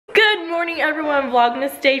morning, everyone.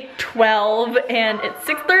 Vlogmas day 12, and it's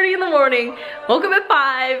 6:30 in the morning. Woke up at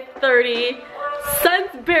 5:30.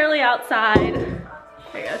 Sun's barely outside.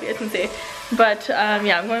 There you go, if you guys can see. But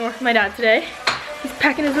yeah, I'm going to work with my dad today. He's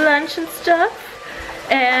packing his lunch and stuff.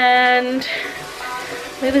 And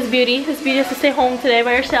look at this beauty. This beauty has to stay home today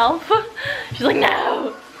by herself. She's like,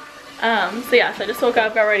 no. So yeah, so I just woke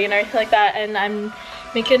up, got ready and everything like that, and I'm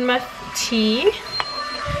making my tea.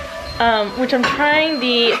 Which I'm trying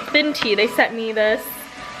the thin tea. They sent me this,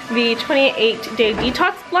 the 28-day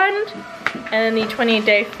detox blend and then the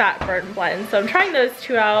 28-day fat burn blend. So I'm trying those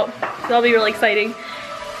two out. So that'll be really exciting.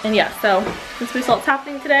 And yeah, so this result's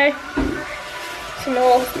happening today. Some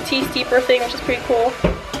little tea steeper thing, which is pretty cool.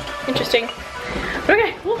 Interesting. But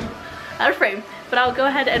okay, out of frame. But I'll go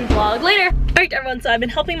ahead and vlog later. Alright everyone, so I've been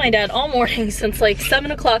helping my dad all morning since like 7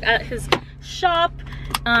 o'clock at his shop.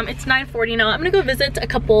 It's 9:40 now. I'm gonna go visit a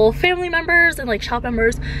couple family members and like shop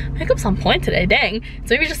members. Makeup's on point today, dang.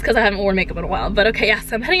 So maybe just because I haven't worn makeup in a while. But okay, yeah,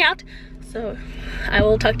 so I'm heading out. So I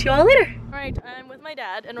will talk to you all later. Alright, I'm with my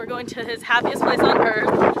dad and we're going to his happiest place on earth,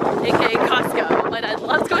 aka Costco. My dad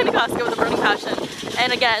loves going to Costco with a burning passion.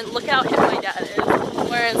 And again, look how hip my dad is.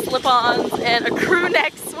 Wearing slip-ons and a crew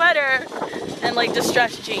neck sweater and like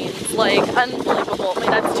distressed jeans. Like unbelievable. My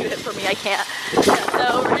dad's too hip for me, I can't. Yeah,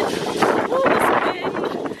 so we're gonna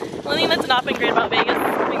one thing that's not been great about Vegas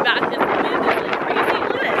coming back is the wind is like crazy.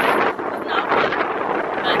 Look at this. It's not fun.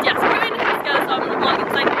 But yeah, so we're going to Costco, so I'm gonna vlog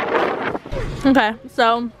inside. Okay,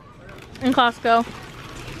 so in Costco,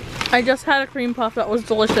 I just had a cream puff that was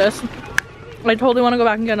delicious. I totally want to go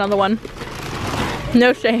back and get another one.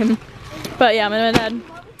 No shame. But yeah, my dad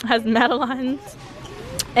has Madeleines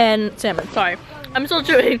and salmon. Sorry. I'm still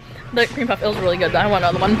chewing. The cream puff, it was really good, but I want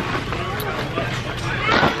another one.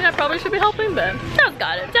 I probably should be helping, but Dad's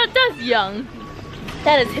got it. Dad's young.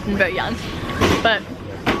 Dad is hip and very young. But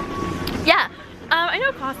yeah, I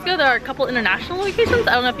know Costco, there are a couple international locations.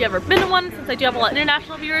 I don't know if you've ever been to one, since I do have a lot of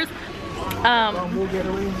international viewers. We'll get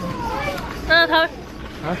away.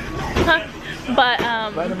 But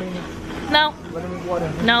Vitamin. no. Vitamin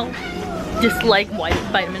water. No. Just like white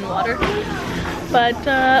vitamin water. But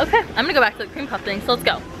okay, I'm gonna go back to the cream puff thing, so let's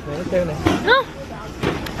go. No.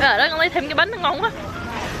 Đó con lấy thêm cái bánh nó ngon quá.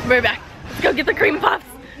 Be right back. Let's go get the cream puffs.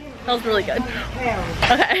 That was really good.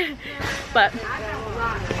 Okay. But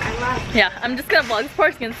yeah, I'm just gonna vlog this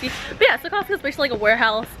part so you can see. But yeah, so Costco is basically like a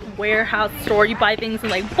warehouse store. You buy things in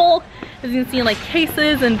like bulk, as you can see, in like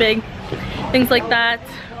cases and big things like that.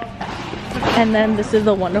 And then this is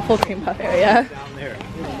the wonderful cream puff area. Down there.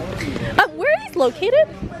 Where are these located?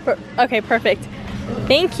 Okay, perfect.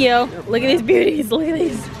 Thank you. Look at these beauties. Look at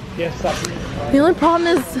these. Yes, sir. The only problem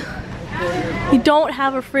is we don't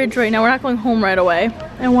have a fridge right now. We're not going home right away.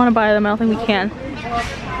 I want to buy them. I don't think we can.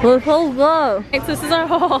 Let's go. Alright, so this is our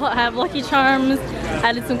haul. I have Lucky Charms,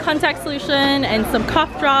 added some contact solution and some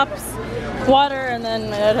cough drops, water, and then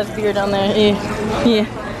my dad has beer down there. Yeah.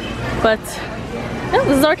 But yeah,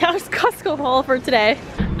 this is our Costco haul for today.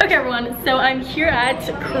 Okay everyone, so I'm here at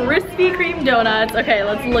Krispy Kreme donuts. Okay,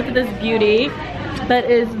 let's look at this beauty. That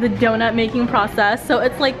is the donut making process. So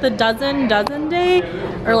it's like the dozen day,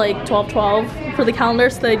 or like 12 for the calendar.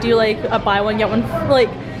 So they do like a buy one get one like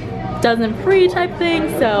dozen free type thing.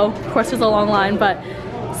 So of course there's a long line, but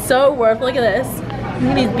so worth. Look at this.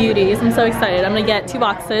 Look at these beauties. I'm so excited. I'm gonna get 2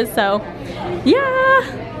 boxes. So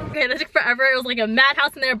yeah. Okay, that took forever. It was like a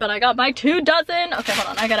madhouse in there, but I got my 2 dozen. Okay, hold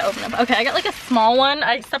on, I gotta open them. Okay, I got like a small one.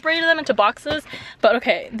 I separated them into boxes, but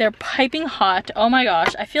okay, they're piping hot. Oh my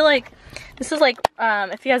gosh, I feel like this is like,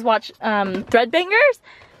 if you guys watch Threadbangers,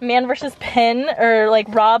 Man vs. Pin, or like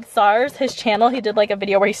Rob Sars, his channel, he did like a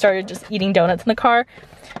video where he started just eating donuts in the car.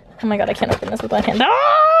 Oh my god, I can't open this with my hand.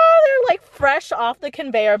 Oh, they're like fresh off the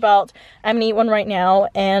conveyor belt. I'm gonna eat one right now,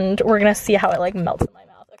 and we're gonna see how it like melts in my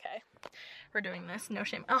mouth. Okay, we're doing this, no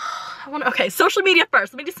shame. Oh, okay, social media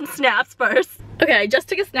first. Let me do some snaps first. Okay, I just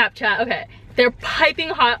took a Snapchat. Okay, they're piping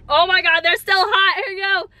hot. Oh my god, they're still hot. Here we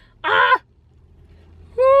go. Ah!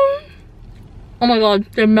 Oh my god,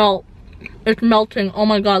 they melt. It's melting. Oh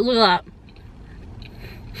my god, look at that.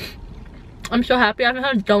 I'm so happy. I haven't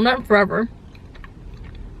had a donut in forever.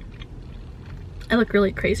 I look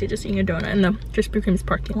really crazy just eating a donut in the Krispy Kreme's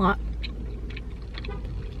parking lot.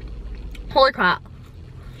 Holy crap.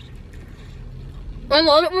 I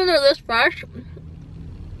love it when they're this fresh.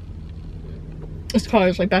 This car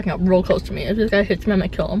is like backing up real close to me. If this guy hits me, I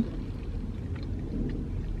might kill him.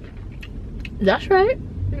 That's right.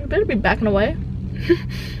 You better be backing away.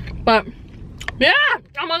 But yeah,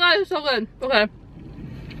 oh my god, it's so good. Okay,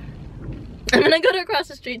 I'm gonna go across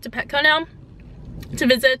the street to Petco now to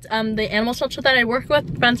visit the animal shelter that I work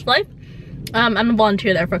with, Friends for Life. I'm gonna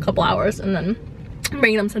volunteer there for a couple hours and then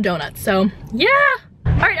bring them some donuts. So yeah.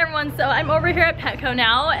 Alright everyone, so I'm over here at Petco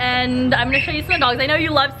now and I'm gonna show you some of the dogs. I know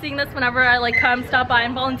you love seeing this whenever I like come stop by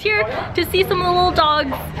and volunteer to see some of the little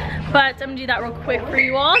dogs, but I'm gonna do that real quick for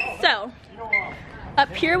you all. So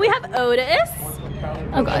up here we have Otis.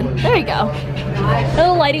 Oh god, there you go. The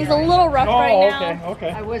lighting's a little rough right now.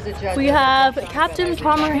 Okay. I was a judge. We have Captain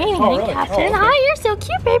Pomeranian. Hey Captain, hi, you're so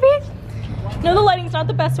cute, baby. No, the lighting's not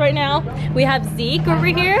the best right now. We have Zeke over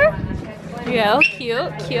here. There you go,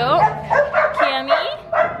 cute, cute. Cammy,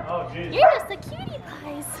 you're just a cutie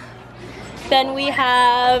pies. Then we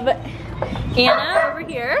have Anna over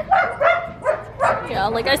here. Yeah,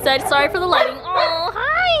 like I said, sorry for the lighting. Oh,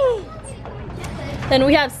 hi. Then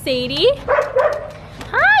we have Sadie.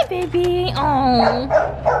 Hi, baby. Oh.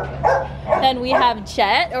 Then we have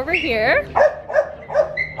Jet over here.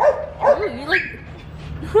 Ooh, you look.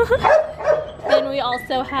 Then we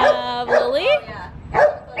also have Lily.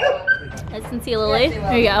 I can see Lily.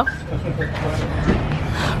 There you go.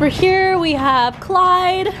 Over here we have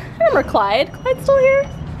Clyde. Remember Clyde? Clyde's still here?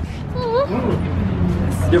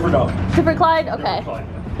 Aww. Different dog. Different Clyde? Okay.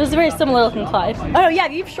 This is a very similar looking Clyde. Oh yeah,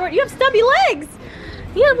 you have stubby legs.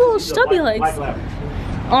 You have little stubby legs.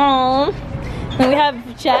 Aww. Then we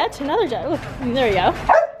have Jet, another Jet. Look, there we go.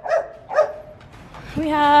 We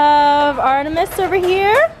have Artemis over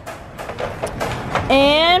here.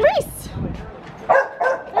 And Reese.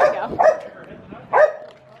 There we go.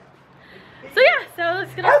 So yeah, so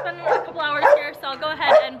it's gonna spend a couple hours here, so I'll go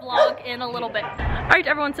ahead and vlog in a little bit. Alright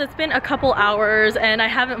everyone, so it's been a couple hours and I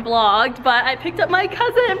haven't vlogged, but I picked up my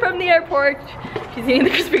cousin from the airport. She's eating the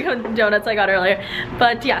Krispy Kreme donuts I got earlier.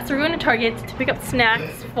 But yeah, so we're going to Target to pick up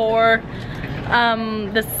snacks for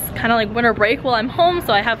this kind of like winter break while I'm home,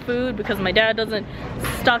 so I have food because my dad doesn't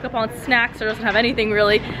stock up on snacks or doesn't have anything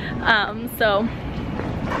really.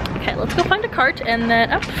 Okay, let's go find a cart and then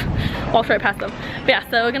walk right past them. But yeah,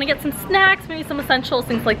 so we're gonna get some snacks, maybe some essentials,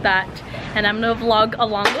 things like that, and I'm gonna vlog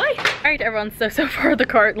along the way. All right, everyone, so far the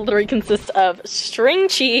cart literally consists of string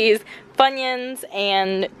cheese, Funyuns,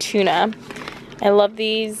 and tuna. I love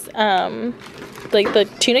these, like the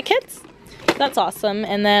tuna kits. That's awesome.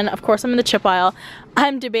 And then, of course, I'm in the chip aisle.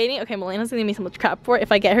 I'm debating, okay, Melina's gonna give me so much crap for it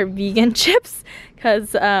if I get her vegan chips,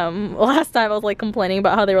 because last time I was like complaining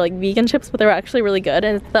about how they were like vegan chips, but they were actually really good,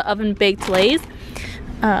 and it's the oven baked Lay's.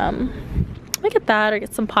 I get that or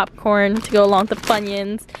get some popcorn to go along with the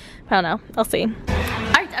Funyuns. I don't know, I'll see.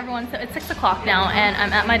 Alright everyone, so it's 6 o'clock now and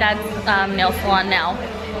I'm at my dad's nail salon now,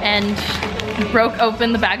 and broke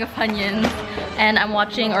open the bag of Funyuns and I'm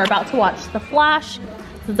watching or about to watch The Flash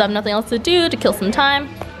since I have nothing else to do to kill some time.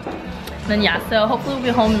 And then yeah, so hopefully we'll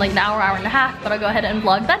be home in like an hour, hour and a half, but I'll go ahead and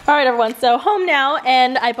vlog that. Alright everyone, so home now,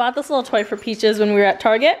 and I bought this little toy for Peaches when we were at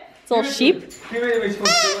Target. It's a little sheep. Hey,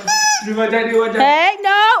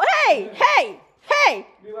 no, hey, hey, hey!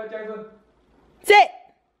 Sit!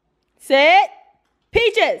 Sit!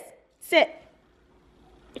 Peaches! Sit!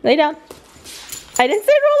 Lay down. I didn't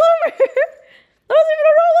say roll over! I wasn't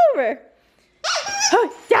gonna roll over! Oh,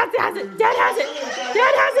 Dad has it! Dad has it!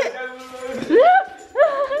 Dad has it!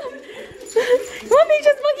 Come on,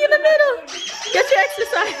 Peaches, monkey in the middle! Get your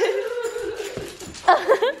exercise!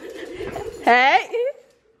 Hey!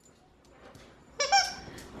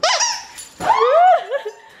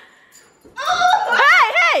 Hey,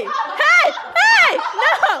 hey! Hey! Hey!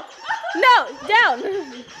 No! No! Down!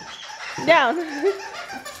 Down.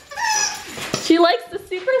 She likes the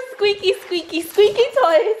super squeaky, squeaky, squeaky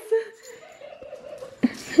toys.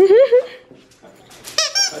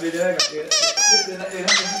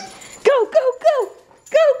 Go, go, go!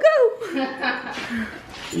 Go, go!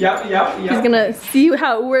 Yep. She's gonna see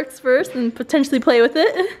how it works first and potentially play with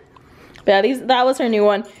it. But yeah, that was her new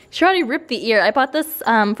one. She already ripped the ear. I bought this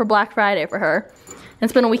for Black Friday for her. And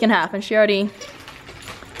it's been a week and a half and she already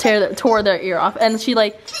tore their ear off. And she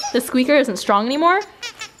like, the squeaker isn't strong anymore.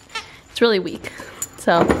 It's really weak.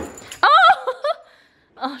 So,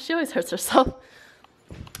 oh, she always hurts herself.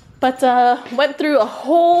 But went through a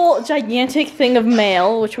whole gigantic thing of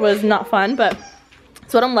mail, which was not fun, but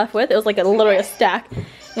that's what I'm left with. It was like literally a stack.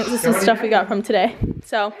 It was some stuff we got from today.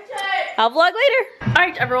 So, I'll vlog later.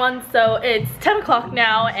 Alright everyone, so it's 10 o'clock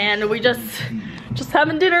now and we just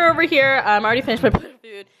having dinner over here. I already finished my food.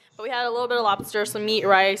 But we had a little bit of lobster, some meat,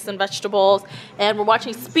 rice, and vegetables. And we're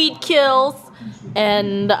watching Speed Kills.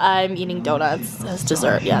 And I'm eating donuts as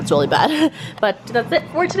dessert. Yeah, it's really bad. But that's it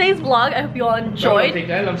for today's vlog. I hope you all enjoyed.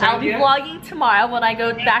 I'll be vlogging tomorrow when I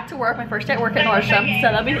go back to work. My first day at work at Nordstrom.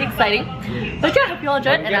 So that'll be exciting. But yeah, I hope you all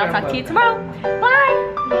enjoyed. And I'll talk to you tomorrow.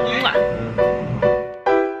 Bye! Mwah.